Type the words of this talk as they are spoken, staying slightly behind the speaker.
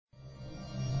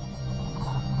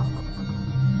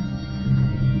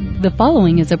The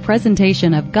following is a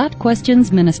presentation of Got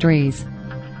Questions Ministries.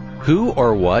 Who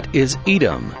or what is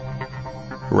Edom?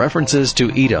 References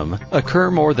to Edom occur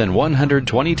more than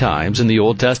 120 times in the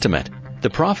Old Testament.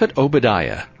 The prophet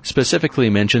Obadiah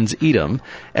specifically mentions Edom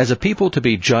as a people to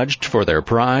be judged for their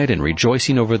pride and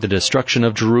rejoicing over the destruction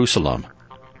of Jerusalem.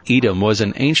 Edom was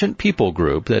an ancient people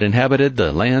group that inhabited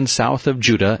the land south of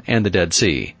Judah and the Dead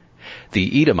Sea.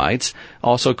 The Edomites,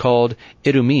 also called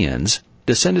Idumeans,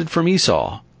 descended from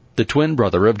Esau, the twin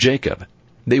brother of Jacob.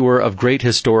 They were of great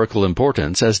historical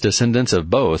importance as descendants of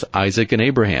both Isaac and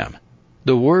Abraham.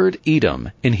 The word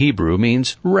Edom in Hebrew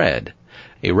means red,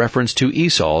 a reference to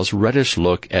Esau's reddish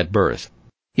look at birth.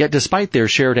 Yet despite their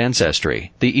shared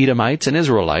ancestry, the Edomites and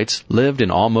Israelites lived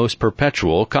in almost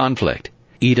perpetual conflict.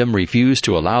 Edom refused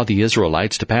to allow the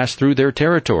Israelites to pass through their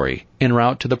territory en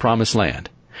route to the Promised Land.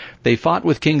 They fought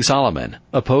with King Solomon,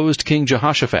 opposed King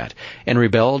Jehoshaphat, and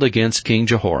rebelled against King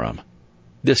Jehoram.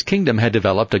 This kingdom had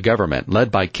developed a government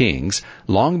led by kings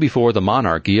long before the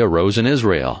monarchy arose in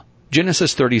Israel.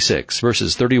 Genesis 36,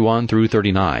 verses 31 through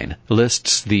 39,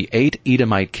 lists the 8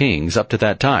 Edomite kings up to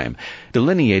that time,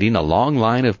 delineating a long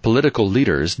line of political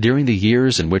leaders during the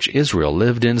years in which Israel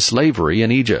lived in slavery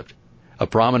in Egypt. A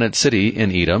prominent city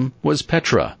in Edom was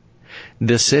Petra.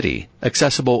 This city,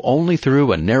 accessible only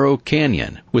through a narrow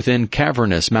canyon within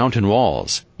cavernous mountain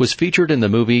walls, was featured in the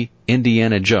movie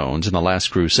Indiana Jones and the Last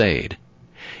Crusade.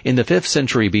 In the 5th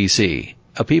century B.C.,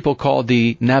 a people called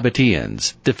the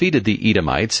Nabateans defeated the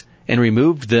Edomites and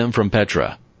removed them from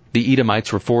Petra. The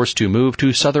Edomites were forced to move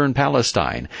to southern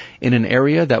Palestine in an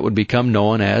area that would become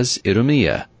known as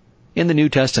Idumea. In the New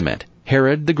Testament,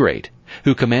 Herod the Great,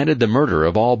 who commanded the murder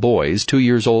of all boys 2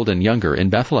 years old and younger in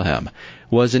Bethlehem,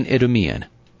 was an Idumean.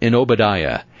 In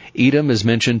Obadiah, Edom is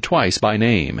mentioned twice by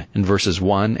name in verses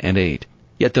 1 and 8.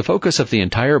 Yet the focus of the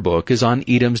entire book is on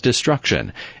Edom's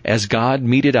destruction, as God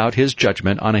meted out his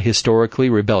judgment on a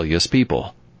historically rebellious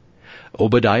people.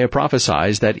 Obadiah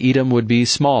prophesies that Edom would be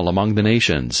small among the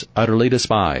nations, utterly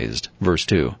despised, verse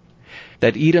 2.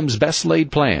 That Edom's best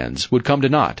laid plans would come to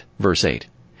naught, verse 8.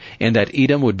 And that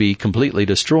Edom would be completely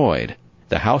destroyed.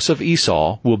 The house of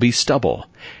Esau will be stubble,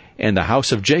 and the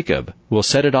house of Jacob will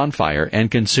set it on fire and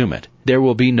consume it. There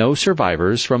will be no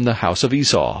survivors from the house of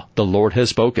Esau. The Lord has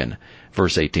spoken.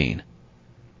 Verse 18.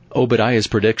 Obadiah's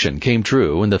prediction came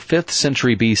true in the 5th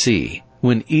century B.C.,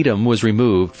 when Edom was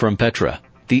removed from Petra.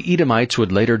 The Edomites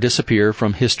would later disappear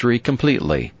from history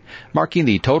completely, marking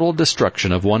the total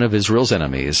destruction of one of Israel's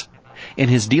enemies. In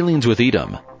his dealings with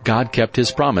Edom, God kept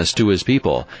his promise to his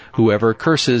people, "Whoever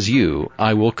curses you,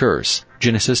 I will curse."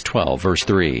 Genesis 12, verse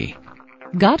 3.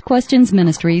 Got Questions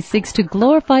Ministries seeks to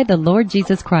glorify the Lord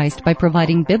Jesus Christ by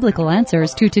providing biblical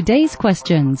answers to today's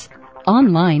questions.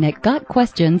 Online at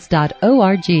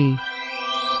gotquestions.org.